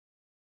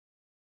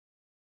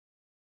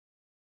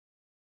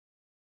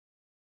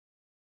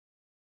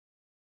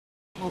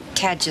Well,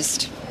 Tad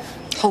just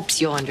hopes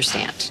you'll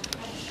understand.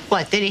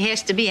 What, that he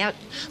has to be out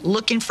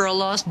looking for a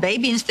lost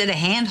baby instead of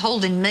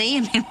hand-holding me?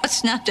 I mean,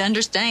 what's not to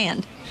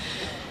understand?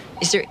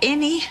 Is there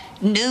any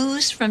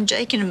news from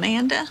Jake and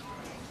Amanda?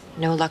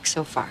 No luck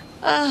so far.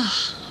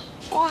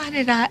 Why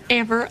did I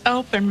ever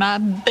open my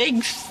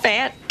big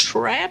fat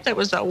trap? That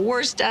was the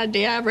worst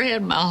idea I ever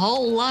had in my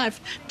whole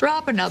life.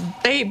 Dropping a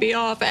baby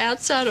off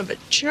outside of a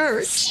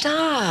church.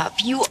 Stop.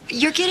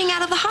 You're getting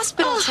out of the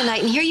hospital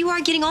tonight, and here you are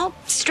getting all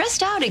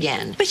stressed out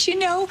again. But you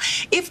know,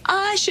 if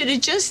I should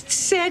have just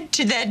said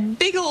to that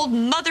big old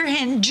mother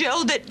hen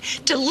Joe that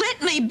to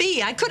let me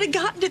be, I could have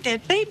gotten to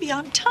that baby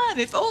on time.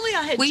 If only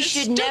I had We just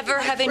should stood never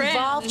my have ground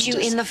involved and you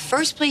just... in the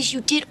first place.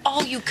 You did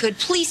all you could.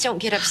 Please don't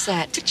get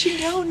upset. But you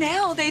know,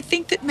 now they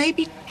think that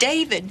maybe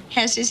David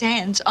has his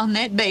hands on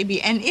that baby,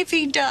 and if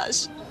he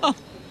does, oh,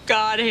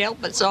 God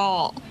help us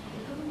all.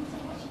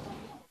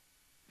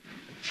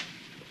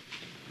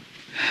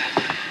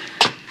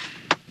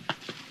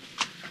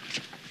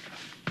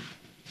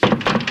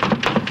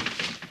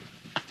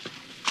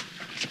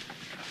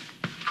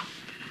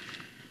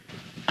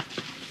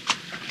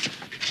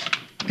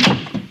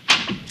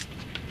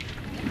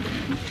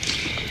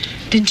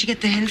 Didn't you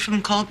get the hint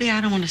from Colby? I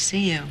don't want to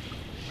see you.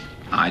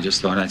 I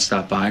just thought I'd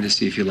stop by to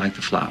see if you liked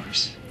the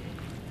flowers.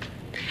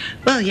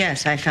 Well,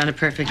 yes, I found a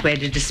perfect way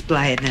to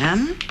display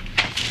them.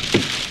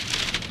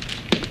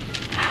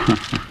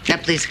 Now,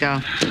 please go.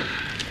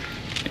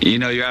 You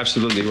know, you're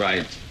absolutely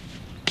right.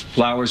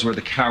 Flowers were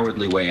the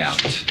cowardly way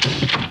out.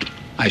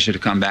 I should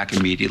have come back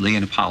immediately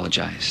and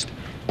apologized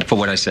for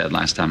what I said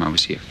last time I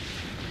was here.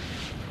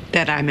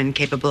 That I'm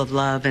incapable of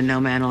love and no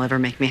man will ever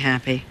make me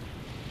happy.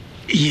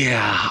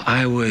 Yeah,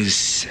 I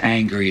was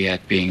angry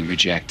at being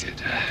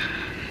rejected.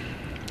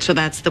 So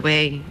that's the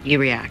way you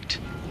react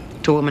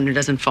to a woman who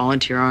doesn't fall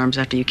into your arms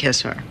after you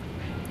kiss her?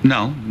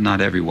 No, not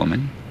every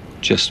woman.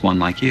 Just one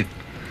like you.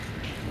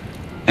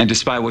 And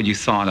despite what you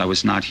thought, I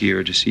was not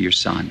here to see your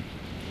son.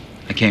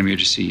 I came here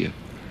to see you.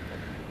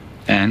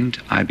 And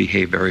I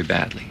behaved very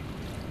badly.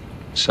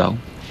 So,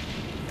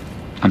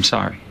 I'm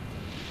sorry.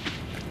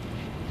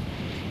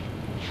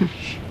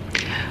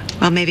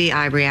 Well, maybe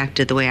I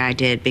reacted the way I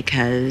did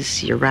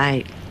because you're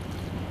right.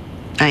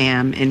 I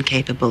am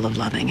incapable of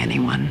loving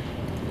anyone.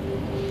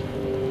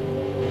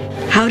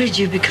 How did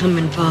you become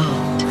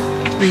involved?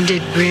 I mean,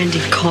 did Randi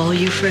call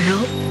you for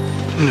help?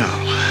 No.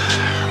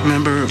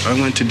 Remember, I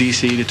went to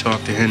D.C. to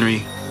talk to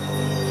Henry,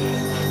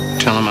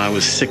 tell him I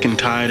was sick and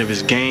tired of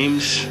his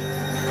games,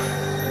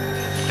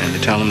 and to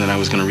tell him that I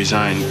was going to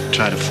resign,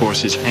 try to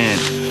force his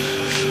hand.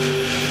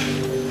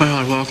 Well,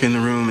 I walk in the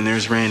room, and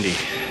there's Randi,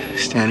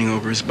 standing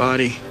over his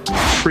body,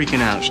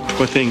 freaking out.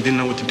 Poor thing, didn't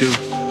know what to do.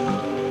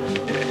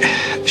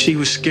 She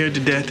was scared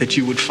to death that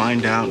you would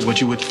find out what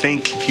you would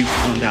think if you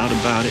found out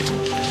about it.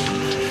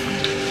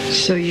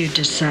 So you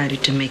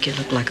decided to make it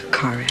look like a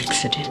car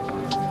accident?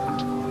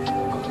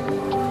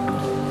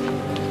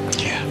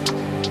 Yeah.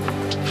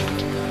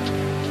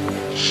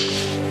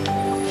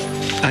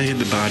 I hid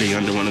the body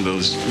under one of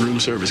those room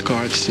service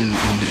carts and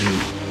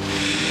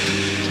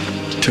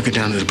took it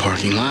down to the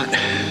parking lot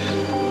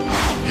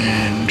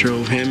and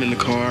drove him in the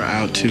car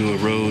out to a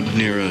road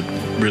near a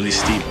really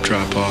steep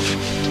drop-off.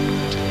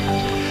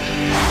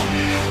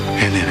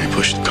 And then I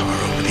pushed the car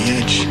over the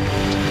edge.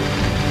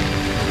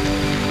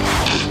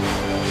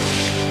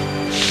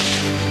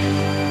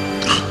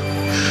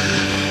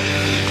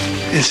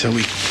 And so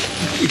we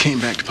came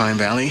back to Pine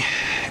Valley,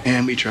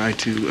 and we tried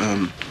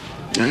to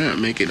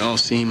make it all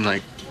seem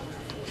like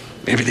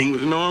everything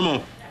was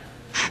normal.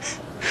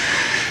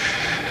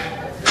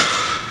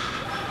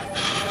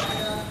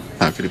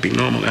 How could it be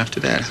normal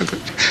after that? How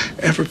could it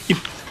ever be?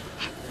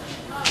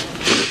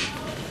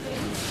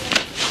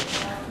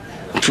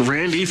 For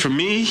Randi, for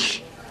me?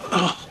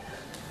 Oh.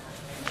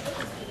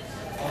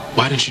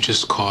 Why didn't you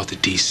just call the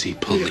D.C.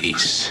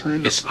 police? Yeah,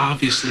 it's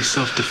obviously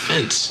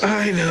self-defense.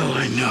 I know.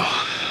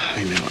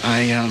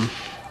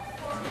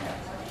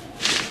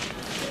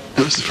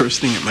 That was the first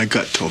thing that my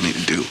gut told me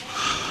to do.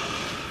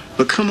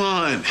 But come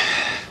on.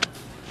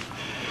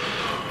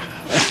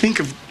 I think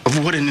of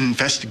what an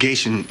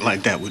investigation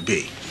like that would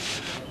be.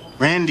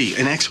 Randi,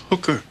 an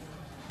ex-hooker,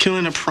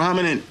 killing a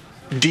prominent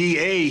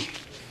DA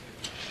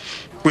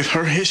with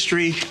her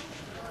history,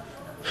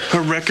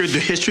 her record, the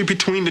history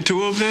between the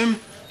two of them.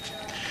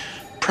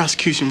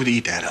 Prosecution would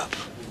eat that up.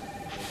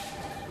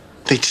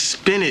 They'd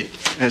spin it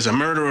as a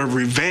murder of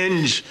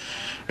revenge,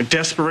 a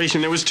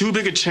desperation. There was too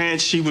big a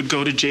chance she would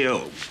go to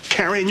jail.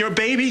 Carrying your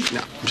baby?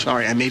 No, I'm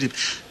sorry, I made a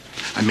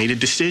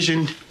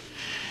decision.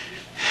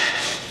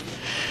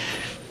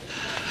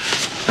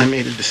 I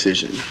made a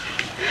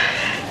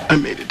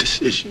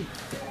decision.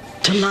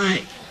 To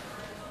lie.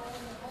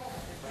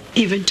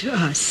 Even to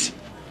us.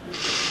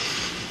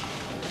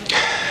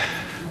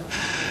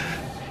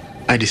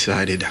 I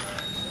decided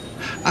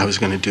I was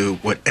going to do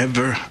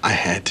whatever I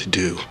had to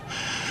do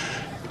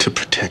to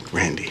protect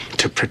Randi,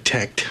 to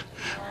protect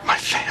my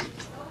family.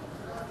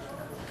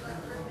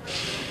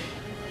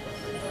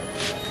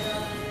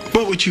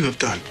 What would you have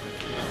done?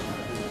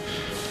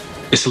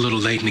 It's a little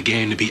late in the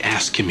game to be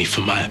asking me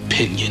for my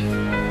opinion.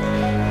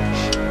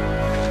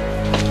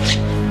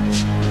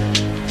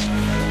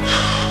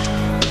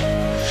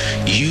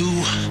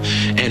 You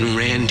and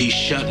Randi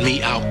shut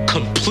me out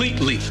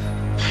completely.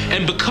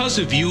 And because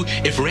of you,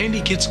 if Randi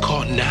gets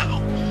caught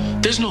now,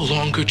 there's no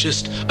longer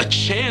just a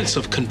chance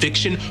of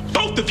conviction.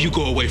 Both of you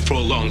go away for a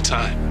long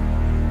time.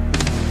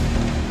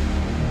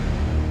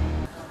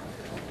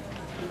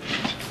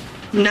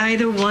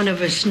 Neither one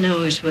of us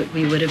knows what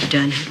we would have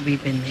done had we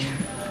been there.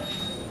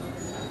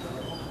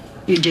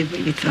 You did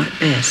what you thought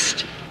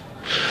best.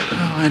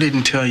 Oh, I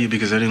didn't tell you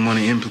because I didn't want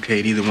to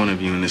implicate either one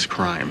of you in this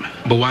crime.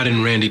 But why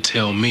didn't Randi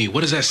tell me?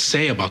 What does that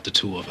say about the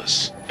two of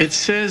us? It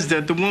says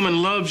that the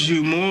woman loves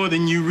you more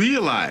than you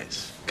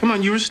realize. Come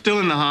on, you were still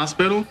in the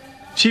hospital.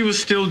 She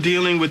was still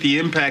dealing with the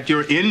impact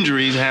your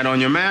injuries had on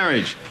your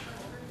marriage.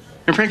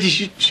 And frankly,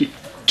 she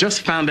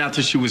just found out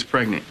that she was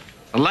pregnant.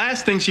 The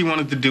last thing she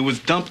wanted to do was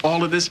dump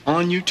all of this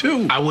on you,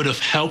 too. I would have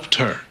helped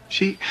her.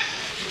 She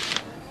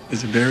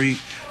is a very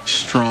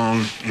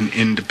strong and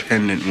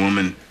independent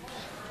woman.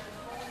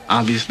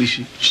 Obviously,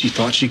 she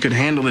thought she could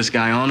handle this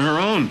guy on her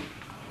own.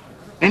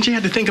 And she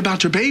had to think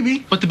about your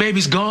baby. But the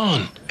baby's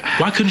gone.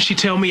 Why couldn't she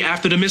tell me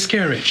after the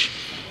miscarriage?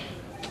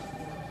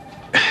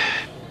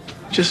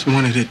 Just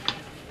wanted it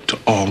to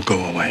all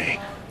go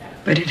away.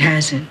 But it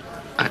hasn't.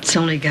 It's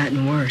only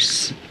gotten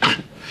worse.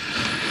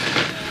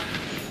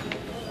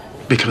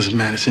 Because of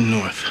Madison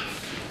North.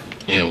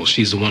 Yeah, well,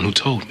 she's the one who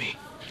told me.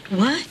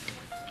 What?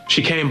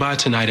 She came by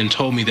tonight and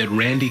told me that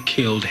Randi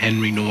killed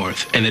Henry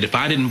North, and that if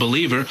I didn't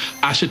believe her,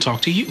 I should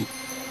talk to you.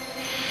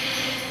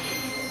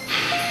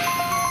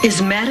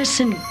 Is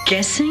Madison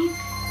guessing?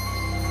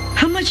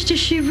 How much does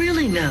she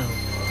really know?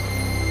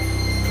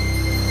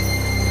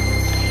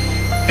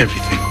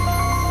 Everything.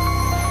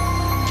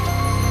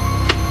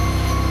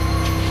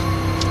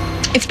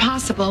 It's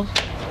possible.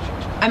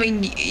 I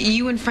mean,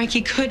 you and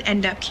Frankie could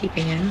end up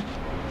keeping him.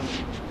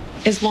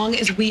 As long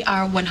as we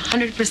are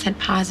 100%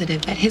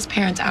 positive that his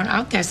parents aren't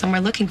out there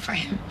somewhere looking for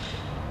him.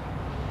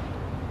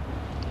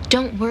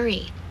 Don't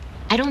worry.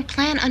 I don't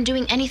plan on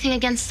doing anything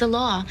against the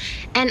law.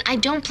 And I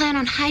don't plan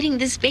on hiding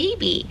this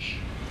baby.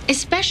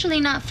 Especially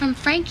not from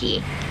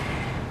Frankie.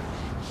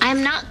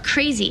 I'm not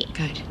crazy.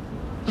 Good.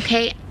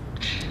 Okay?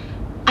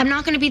 I'm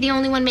not going to be the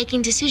only one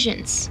making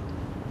decisions.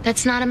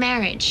 That's not a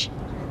marriage.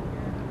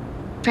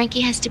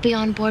 Frankie has to be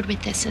on board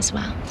with this as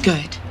well.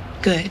 Good.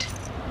 Good.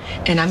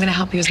 And I'm going to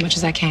help you as much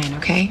as I can,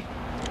 okay?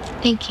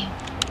 Thank you.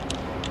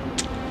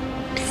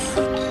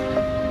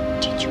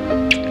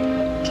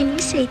 Can you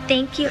say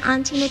thank you,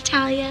 Auntie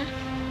Natalia?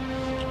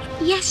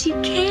 Yes, you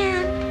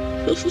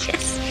can.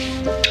 Yes.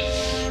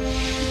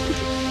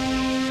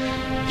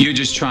 You're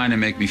just trying to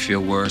make me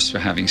feel worse for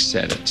having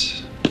said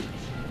it.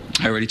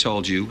 I already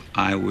told you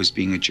I was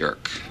being a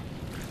jerk.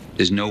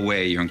 There's no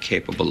way you're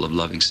incapable of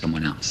loving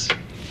someone else.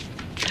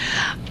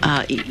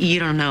 You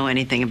don't know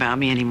anything about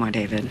me anymore,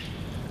 David.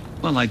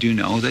 Well, I do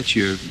know that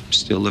you're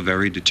still a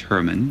very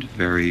determined,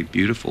 very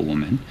beautiful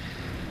woman.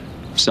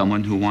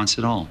 Someone who wants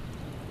it all.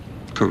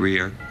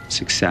 Career,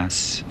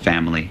 success,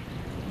 family,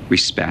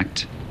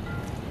 respect.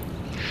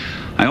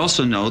 I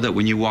also know that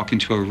when you walk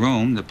into a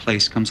room, the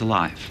place comes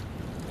alive.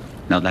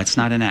 Now, that's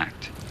not an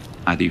act.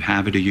 Either you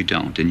have it or you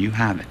don't, and you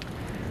have it.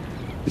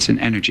 It's an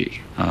energy,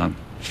 a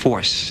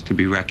force to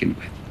be reckoned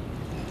with.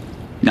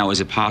 Now,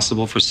 is it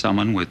possible for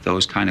someone with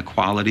those kind of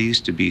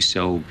qualities to be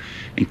so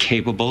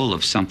incapable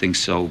of something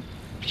so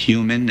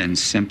human and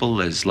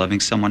simple as loving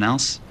someone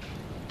else?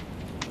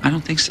 I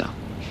don't think so.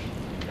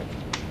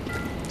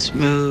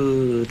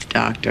 Smooth,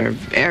 Doctor.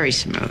 Very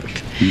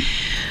smooth.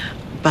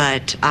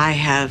 But I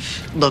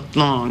have looked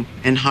long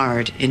and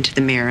hard into the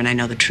mirror, and I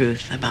know the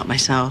truth about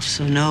myself.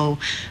 So no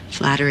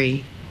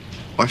flattery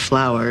or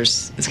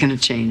flowers is going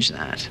to change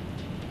that.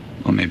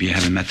 Well, maybe you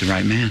haven't met the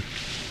right man.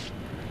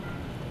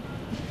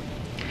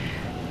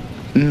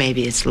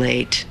 Maybe it's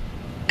late,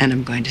 and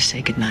I'm going to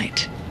say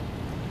goodnight.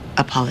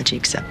 Apology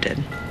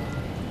accepted.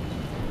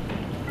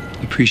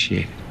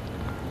 Appreciate it.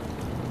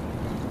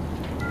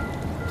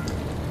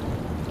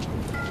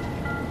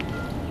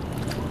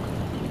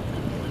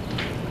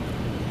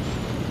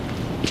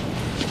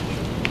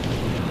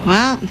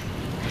 Well,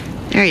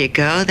 there you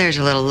go. There's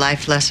a little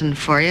life lesson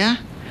for you.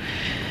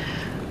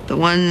 The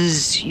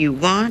ones you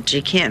want,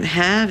 you can't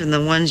have, and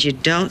the ones you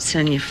don't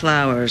send you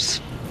flowers.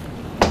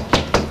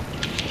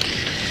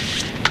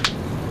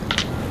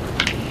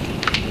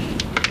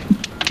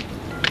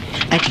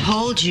 I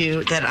told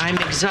you that I'm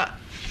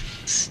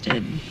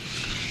exhausted.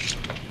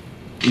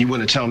 You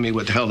want to tell me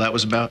what the hell that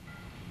was about?